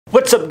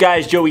What's up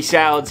guys, Joey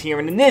Salads here,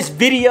 and in this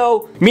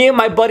video, me and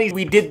my buddies,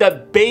 we did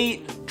the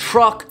bait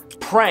truck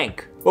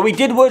prank. What we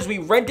did was we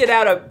rented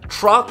out a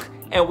truck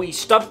and we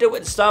stuffed it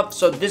with stuff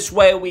so this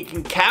way we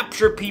can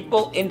capture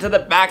people into the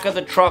back of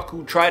the truck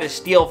who try to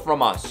steal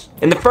from us.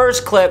 In the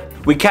first clip,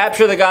 we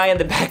capture the guy in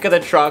the back of the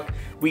truck,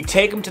 we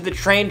take him to the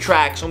train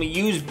tracks and we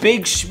use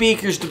big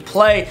speakers to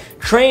play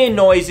train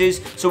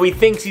noises so he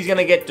thinks he's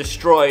gonna get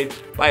destroyed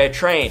by a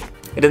train.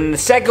 And in the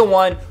second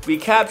one, we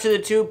capture the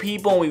two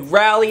people and we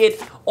rally it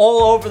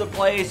all over the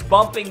place,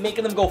 bumping,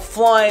 making them go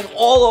flying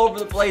all over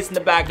the place in the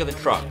back of the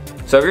truck.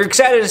 So if you're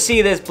excited to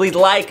see this, please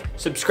like,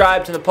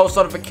 subscribe, turn the post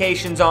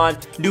notifications on.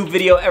 New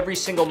video every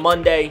single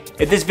Monday.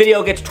 If this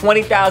video gets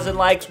 20,000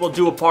 likes, we'll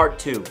do a part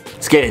 2.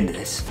 Let's get into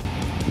this.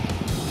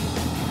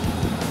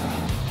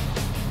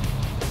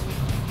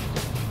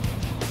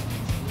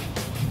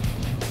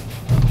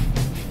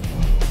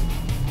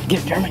 Get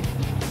it, Jeremy.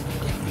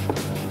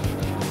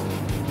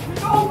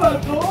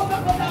 That's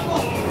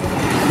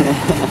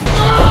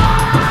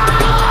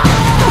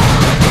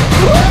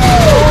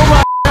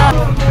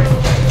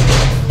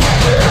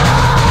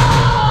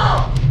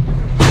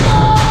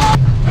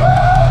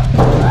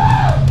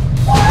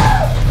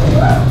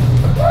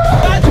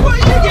what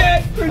you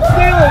get for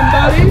stealing,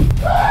 buddy.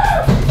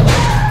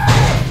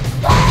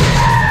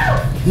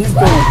 He's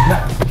going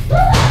nuts.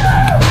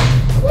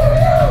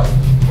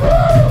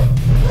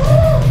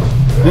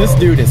 This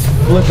dude is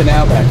flipping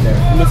out back there.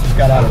 He must have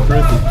got out of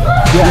prison.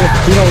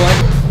 Yeah, you don't like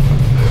it?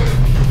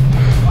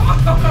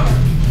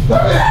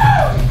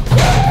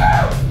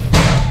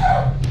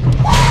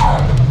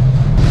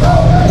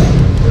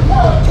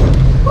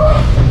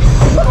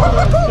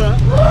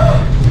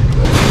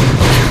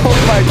 Oh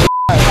my God.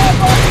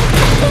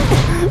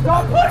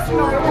 Stop pushing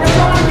on it. We're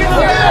gonna get you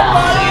out,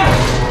 buddy.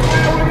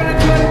 We're gonna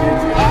try to get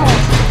you out.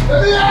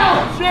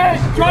 Shit,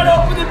 try to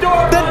open the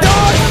door. The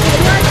door!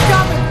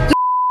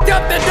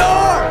 Up the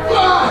door!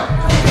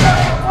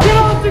 Get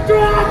off the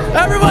truck!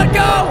 Everyone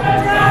go!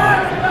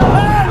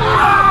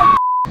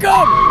 Go!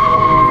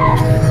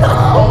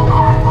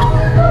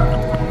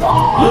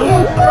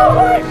 Oh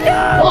my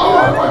God!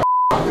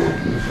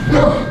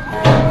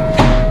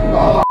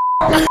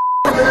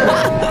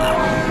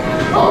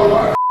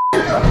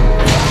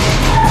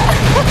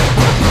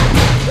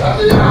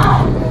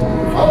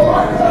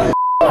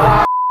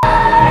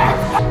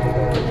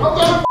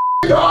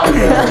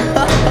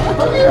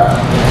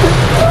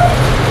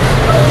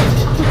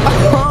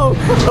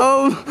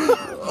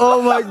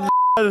 Oh my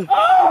God!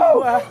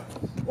 Oh!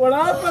 What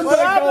happened? What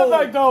happened,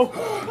 Michael?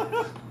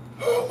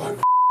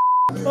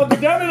 Oh, the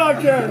devil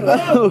again!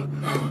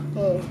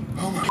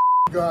 Oh my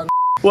God!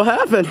 What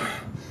happened?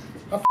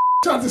 I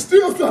tried to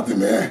steal something,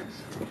 man.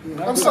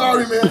 I'm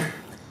sorry, man.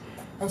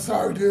 I'm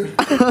sorry, dude.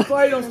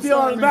 Why you don't steal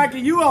on the back of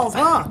you alls,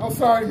 huh? I'm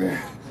sorry, man.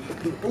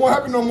 It won't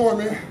happen no more,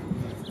 man.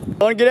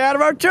 Want to get out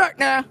of our truck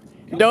now?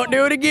 Don't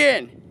do it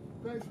again.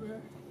 Thanks,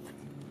 man.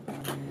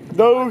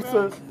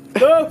 Doses.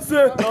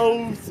 Doses.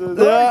 Doses.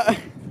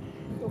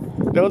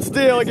 Don't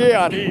steal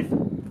again.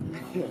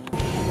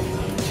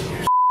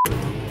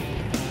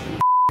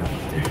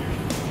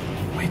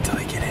 Wait till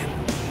I get in.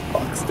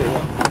 Fuck, stay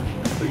up.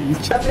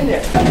 Jump in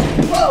there.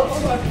 Whoa,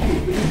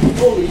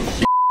 holy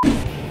shit.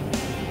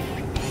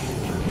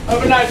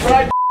 Have a nice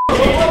ride.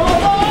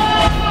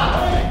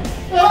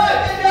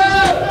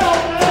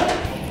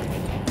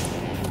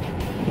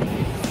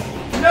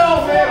 No,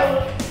 man.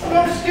 I'm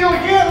gonna steal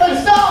again. Let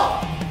us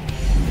stop.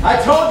 I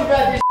told you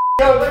about this.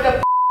 Yo, what the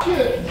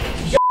shit?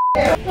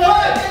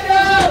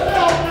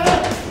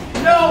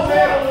 No,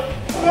 man.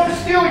 I'm gonna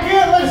steal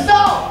again. Let us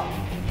stop.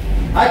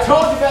 I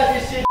told you about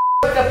this shit.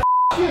 What the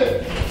shit?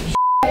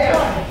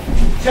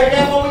 Check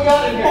out what we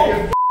got in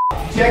here.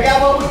 Check out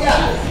what we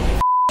got.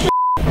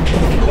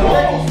 Don't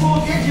let these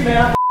fools get you,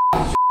 man.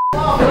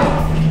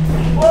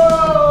 Whoa!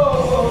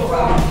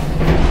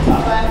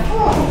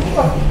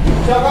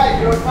 It's alright,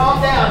 dude. Calm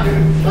down,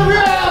 dude. Let me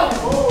out!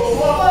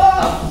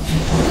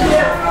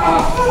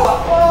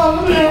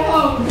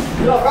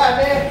 You alright,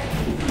 man?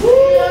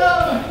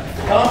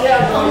 Calm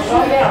down, Joey.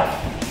 Calm down.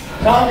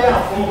 Calm down,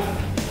 fool.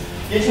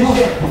 Get your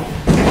shit.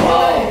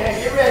 Whoa, man.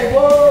 Get ready.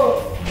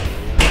 Whoa.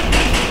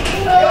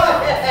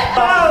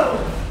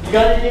 You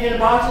got anything in the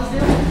boxes,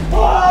 dude?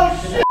 Oh,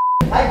 shit.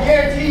 I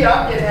guarantee you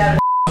I'm getting out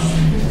of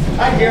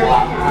I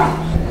guarantee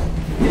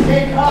you. This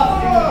ain't cops,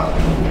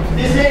 dude.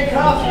 This ain't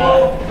cops, bro.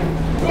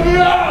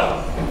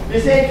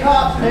 This ain't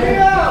cops,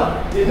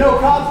 man. There's no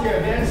cops here,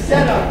 man. It's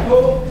set up,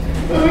 cool?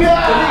 Believe me,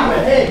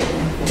 hey.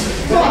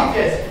 Believe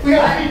this. We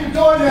gotta keep the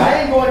door down. I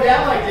ain't going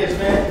down like this,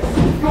 man.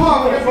 Come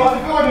on, we're gonna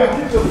keep the door down.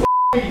 What the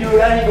f*** you do?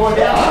 I ain't going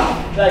down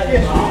like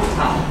this.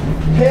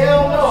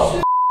 Hell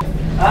no.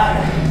 I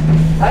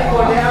ain't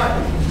going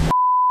down.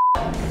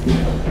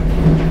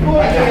 I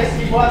can't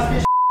see what's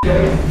this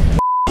dude.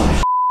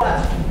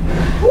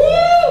 Woo!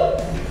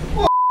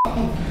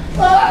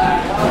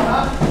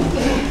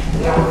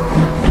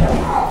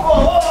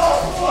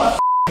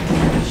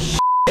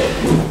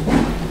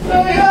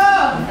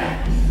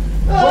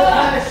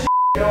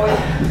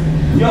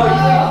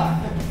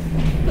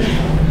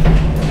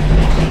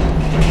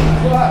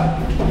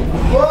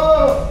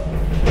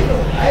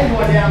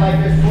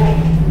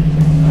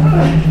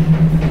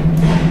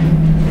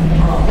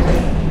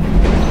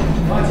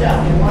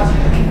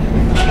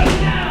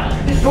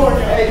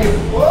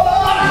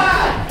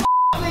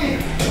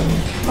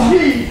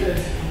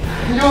 Jesus.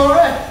 You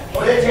alright?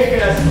 Oh, they're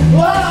taking us.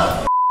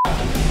 Wow.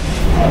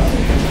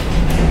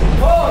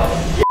 Oh,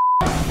 shit.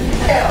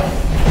 Damn.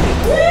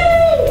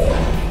 Woo.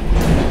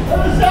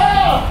 What's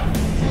up?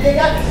 See, they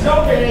got the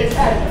soap in its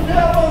head.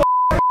 No,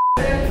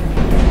 he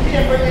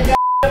didn't bring the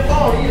goddamn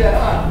phone either,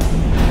 huh?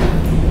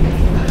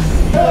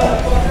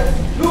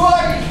 Who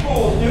are these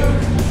fools, dude?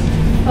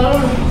 I don't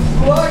know.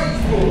 Who are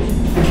these fools?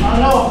 I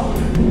don't know.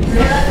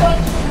 Man, I thought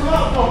you were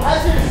up. I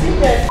should have seen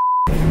that.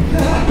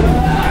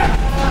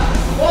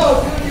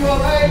 Oh, dude, you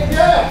alright?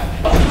 Yeah.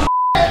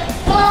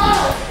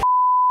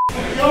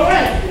 You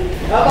alright?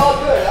 I'm all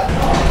good.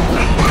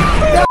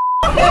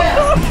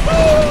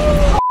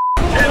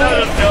 Let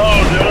us go,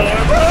 dude.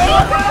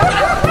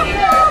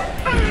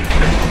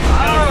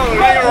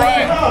 You're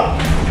right.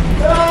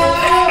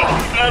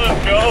 Let us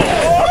go.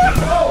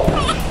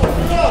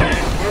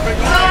 Where are we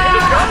going?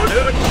 Just go,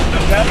 dude.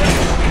 Just have it.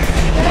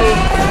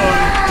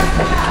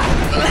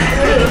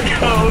 Just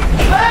go.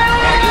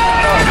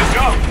 No, just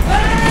go.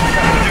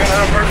 You're doing that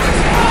on purpose.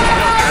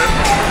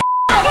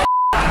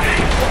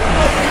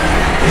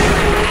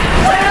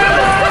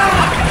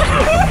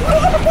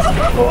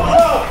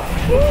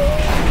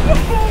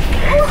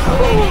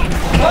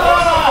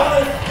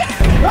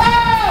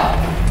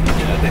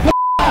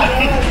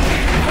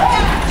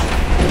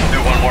 Do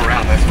one more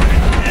round this way.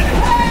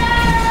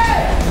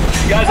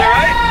 You guys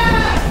alright?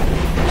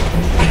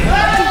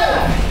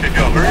 Get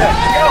going, hurry up,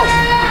 let's go.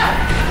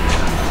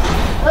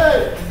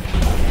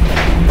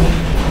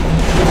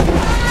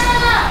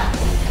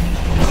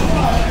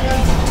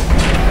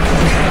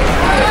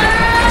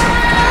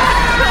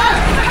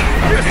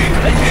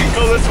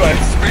 Go this way.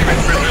 Screaming.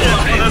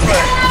 Go this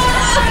way.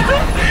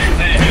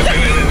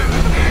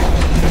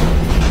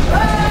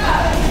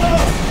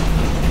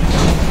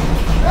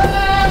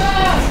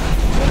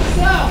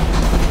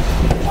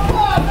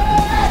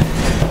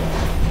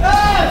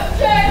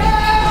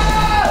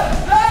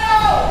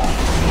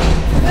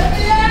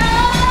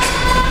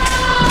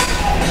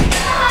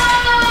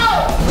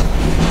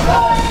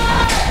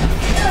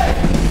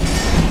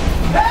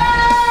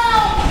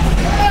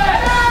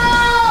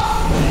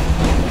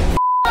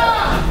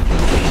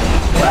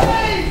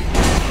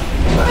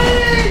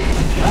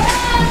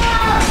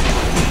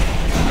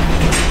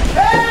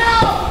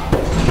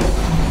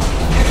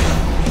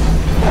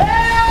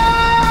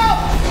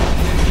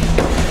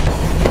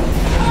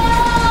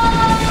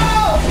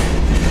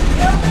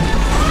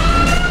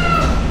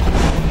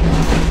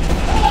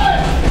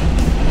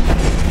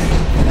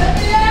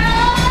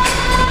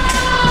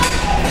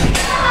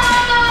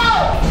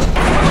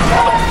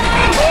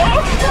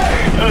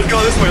 Let's go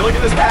this way. Look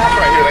at this path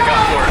right here they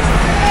got for us.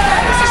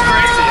 This is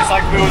crazy. It's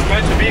like it was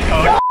meant to be,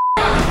 code.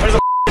 There's a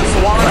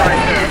swan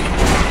right there.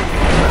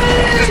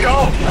 Just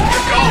go.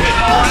 Just go. It's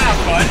all ass,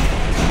 bud.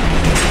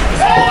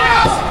 It's all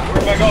ass.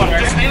 Where am I going?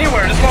 Just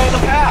anywhere. Just follow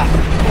the path.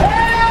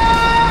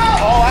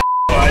 It's all ass,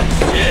 bud.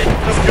 Shit.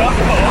 Let's go.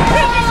 It's all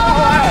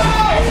ass.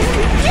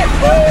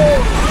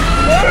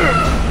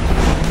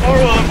 All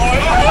right,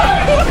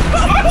 boys.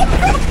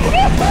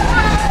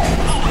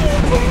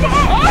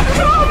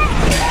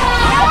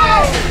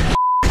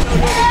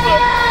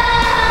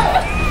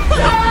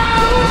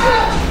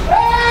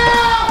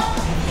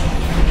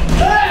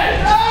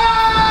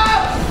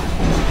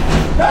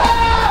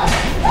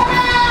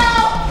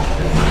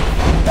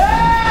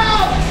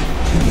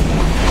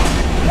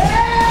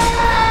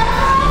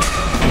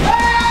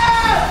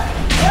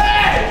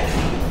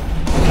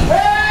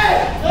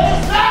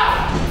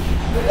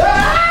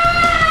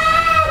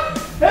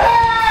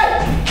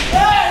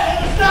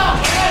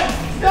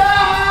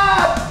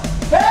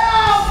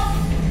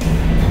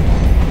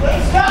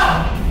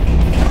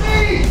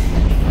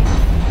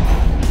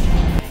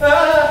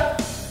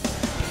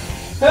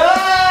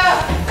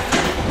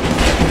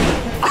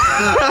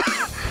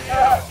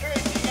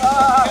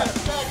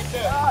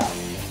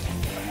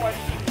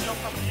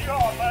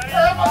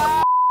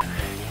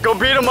 Go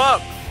beat him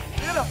up.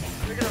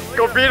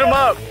 Go beat him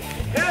up.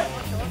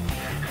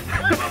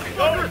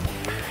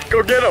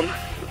 Go get him.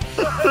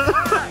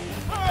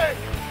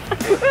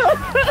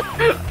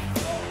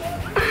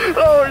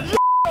 Oh, shit.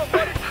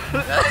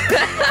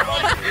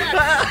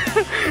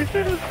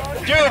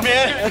 Dude,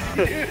 man.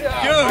 Dude.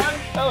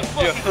 That was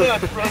fucking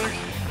nuts, brother.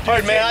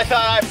 Dude, man, I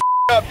thought I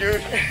f***ed up,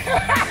 dude.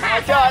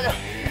 I thought...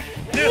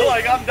 Dude,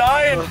 like, I'm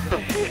dying.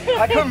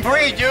 I couldn't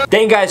breathe, dude.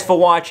 Thank you guys for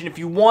watching. If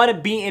you want to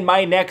be in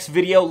my next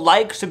video,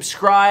 like,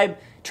 subscribe,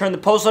 turn the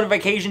post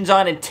notifications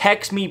on, and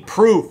text me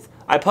proof.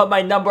 I put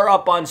my number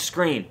up on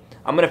screen.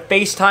 I'm going to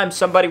FaceTime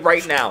somebody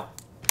right now.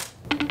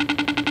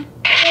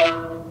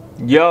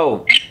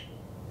 Yo.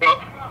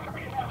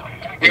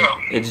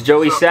 It's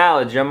Joey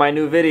Salads. You're on my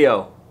new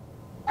video.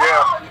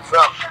 Yeah, what's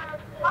up?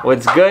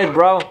 What's good,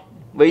 bro?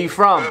 Where you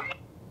from?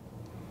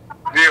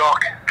 New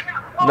York.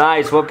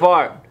 Nice. What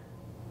part?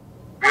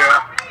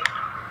 Yeah.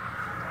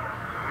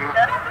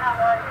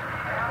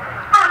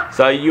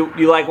 So you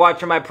like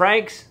watching my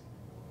pranks?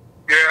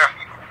 Yeah.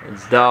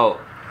 It's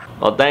dope.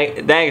 Well,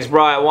 thanks,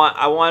 bro.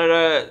 I wanted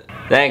to.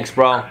 Thanks,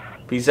 bro.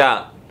 Peace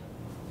out.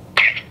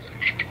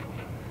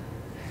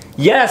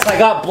 Yes, I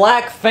got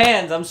black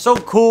fans. I'm so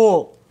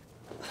cool.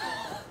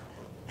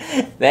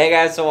 Thank you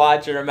guys for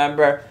watching.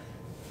 Remember,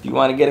 if you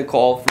want to get a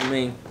call from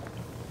me,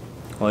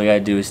 all you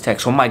gotta do is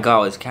text. Oh my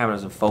god, this camera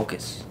doesn't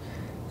focus.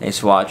 Thanks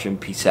for watching.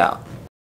 Peace out.